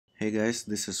Hey guys,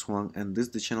 this is Huang and this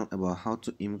is the channel about how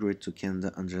to immigrate to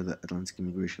Canada under the Atlantic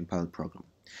Immigration Pilot Program.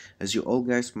 As you all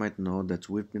guys might know that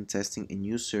we've been testing a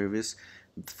new service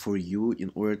for you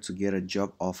in order to get a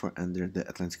job offer under the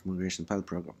Atlantic Immigration Pilot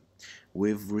Program.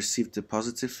 We've received the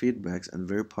positive feedbacks and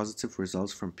very positive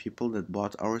results from people that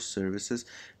bought our services,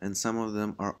 and some of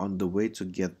them are on the way to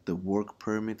get the work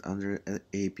permit under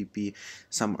AIPP,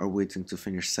 some are waiting to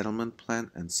finish settlement plan,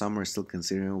 and some are still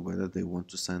considering whether they want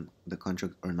to sign the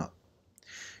contract or not.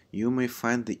 You may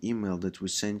find the email that we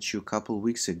sent you a couple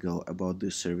weeks ago about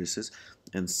these services,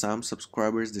 and some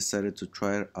subscribers decided to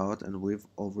try it out, and we've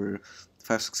over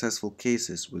 5 successful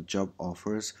cases with job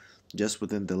offers just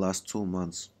within the last 2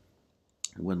 months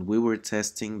when we were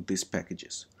testing these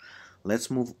packages. Let's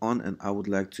move on, and I would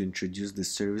like to introduce these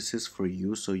services for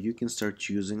you so you can start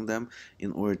using them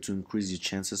in order to increase your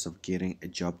chances of getting a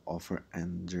job offer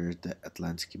under the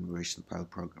Atlantic Immigration Pilot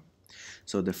Program.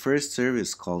 So the first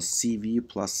service called CV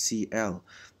plus CL.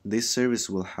 This service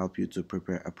will help you to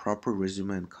prepare a proper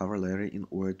resume and cover letter in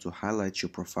order to highlight your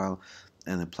profile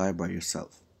and apply by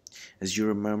yourself. As you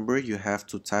remember, you have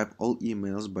to type all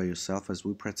emails by yourself as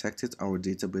we protected our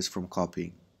database from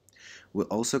copying. We're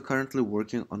also currently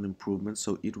working on improvements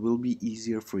so it will be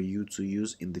easier for you to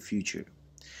use in the future.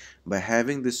 By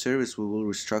having this service, we will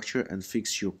restructure and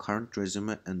fix your current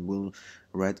resume and will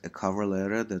write a cover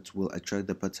letter that will attract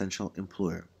the potential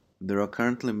employer. There are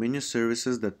currently many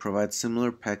services that provide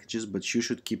similar packages, but you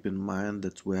should keep in mind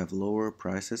that we have lower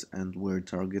prices and we're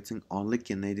targeting only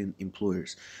Canadian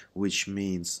employers, which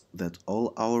means that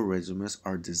all our resumes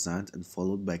are designed and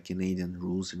followed by Canadian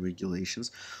rules and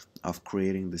regulations of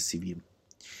creating the CV.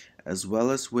 As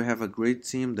well as we have a great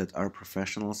team that are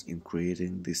professionals in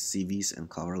creating these CVs and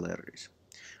cover letters.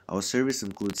 Our service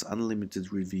includes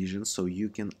unlimited revisions, so you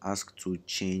can ask to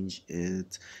change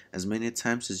it as many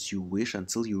times as you wish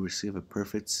until you receive a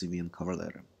perfect CV and cover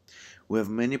letter. We have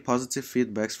many positive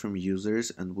feedbacks from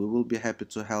users, and we will be happy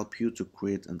to help you to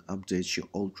create and update your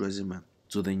old resume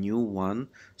to the new one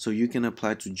so you can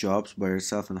apply to jobs by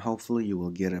yourself, and hopefully you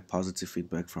will get a positive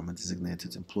feedback from a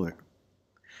designated employer.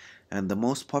 And the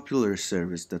most popular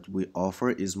service that we offer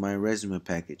is My Resume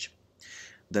package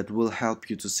that will help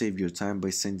you to save your time by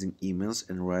sending emails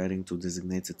and writing to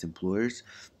designated employers.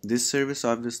 This service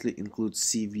obviously includes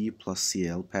CV plus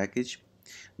CL package.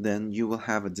 Then you will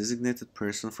have a designated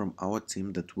person from our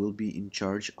team that will be in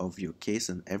charge of your case,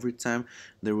 and every time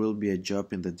there will be a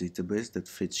job in the database that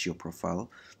fits your profile,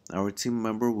 our team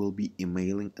member will be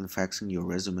emailing and faxing your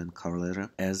resume and cover letter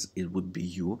as it would be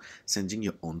you sending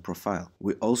your own profile.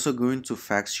 We're also going to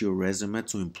fax your resume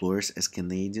to employers as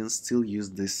Canadians still use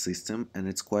this system and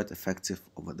it's quite effective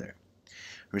over there.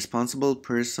 Responsible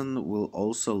person will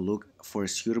also look for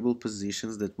suitable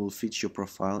positions that will fit your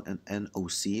profile and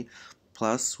NOC.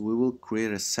 Plus, we will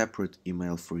create a separate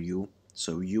email for you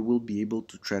so you will be able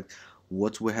to track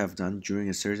what we have done during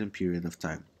a certain period of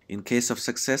time. In case of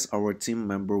success, our team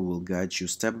member will guide you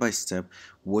step by step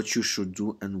what you should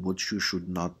do and what you should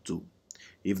not do.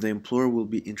 If the employer will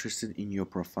be interested in your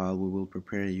profile, we will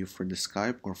prepare you for the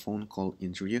Skype or phone call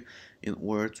interview in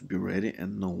order to be ready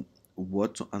and know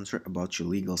what to answer about your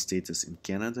legal status in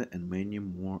Canada and many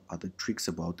more other tricks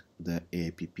about the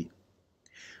AIPP.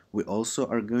 We also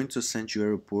are going to send you a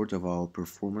report of our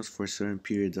performance for a certain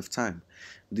period of time.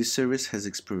 This service has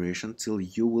expiration till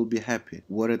you will be happy.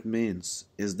 What it means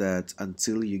is that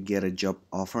until you get a job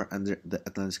offer under the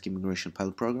Atlantic Immigration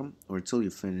Pilot Program or till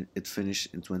it finish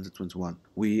in 2021.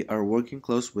 We are working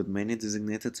close with many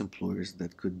designated employers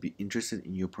that could be interested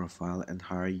in your profile and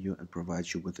hire you and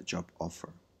provide you with a job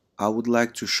offer. I would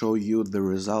like to show you the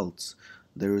results.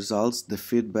 The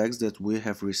feedbacks that we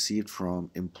have received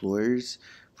from employers,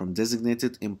 from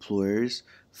designated employers,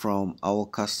 from our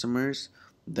customers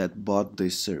that bought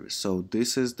this service. So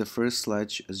this is the first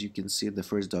slide. As you can see, the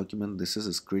first document, this is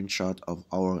a screenshot of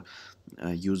our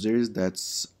users that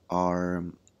are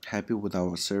happy with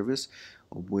our service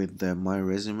with the My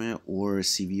Resume or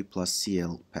CV plus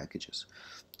CL packages.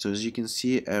 So as you can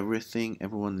see,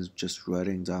 everyone is just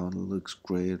writing down, looks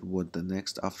great, what the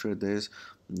next after this,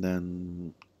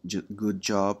 then good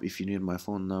job. If you need my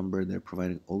phone number, they're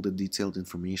providing all the detailed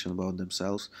information about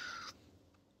themselves.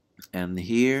 And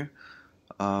here,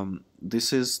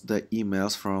 this is the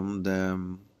emails from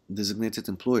the designated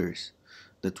employers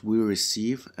that we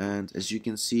receive, and as you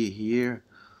can see here,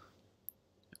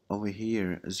 over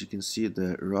here, as you can see,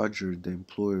 the Roger, the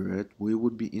employer, right? We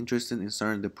would be interested in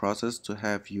starting the process to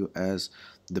have you as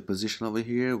the position over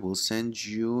here. We'll send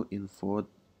you info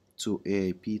to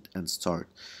AIPP and start.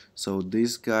 So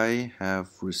this guy have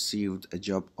received a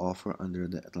job offer under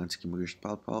the Atlantic Immigration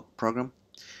Program,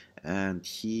 and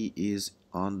he is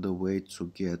on the way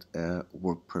to get a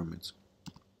work permit.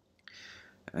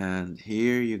 And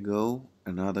here you go,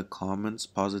 another comments,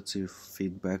 positive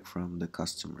feedback from the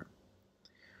customer,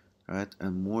 right?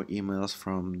 And more emails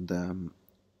from the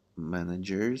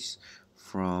managers,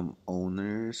 from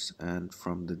owners, and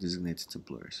from the designated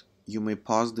employers. You may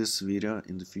pause this video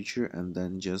in the future and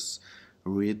then just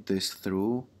read this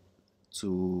through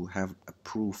to have a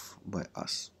proof by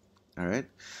us. Alright,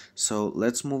 so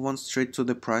let's move on straight to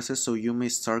the prices so you may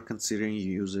start considering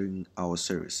using our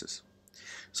services.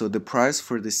 So the price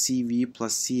for the CV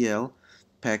plus CL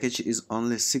package is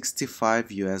only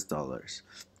 65 US dollars,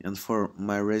 and for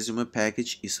my resume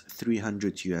package is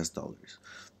 300 US dollars.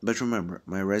 But remember,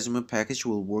 my resume package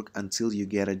will work until you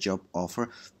get a job offer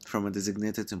from a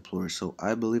designated employer, so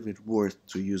I believe it worth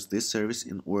to use this service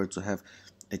in order to have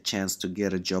a chance to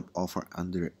get a job offer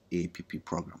under AIPP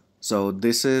program. So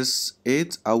this is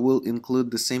it. I will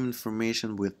include the same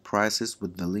information with prices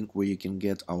with the link where you can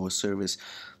get our service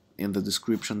in the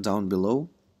description down below.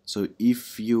 So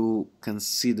if you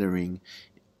considering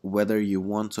whether you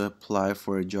want to apply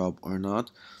for a job or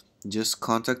not, just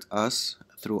contact us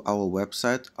through our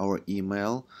website, our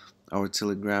email, our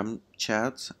Telegram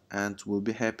chat, and we'll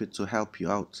be happy to help you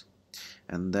out.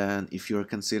 And then if you're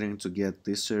considering to get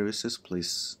these services,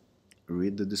 please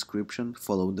read the description,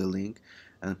 follow the link,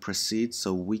 and proceed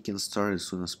so we can start as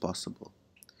soon as possible.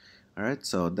 Alright,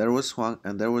 so there was one,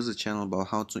 and there was a channel about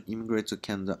how to immigrate to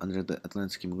Canada under the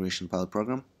Atlantic Immigration Pilot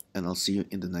Program, and I'll see you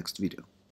in the next video.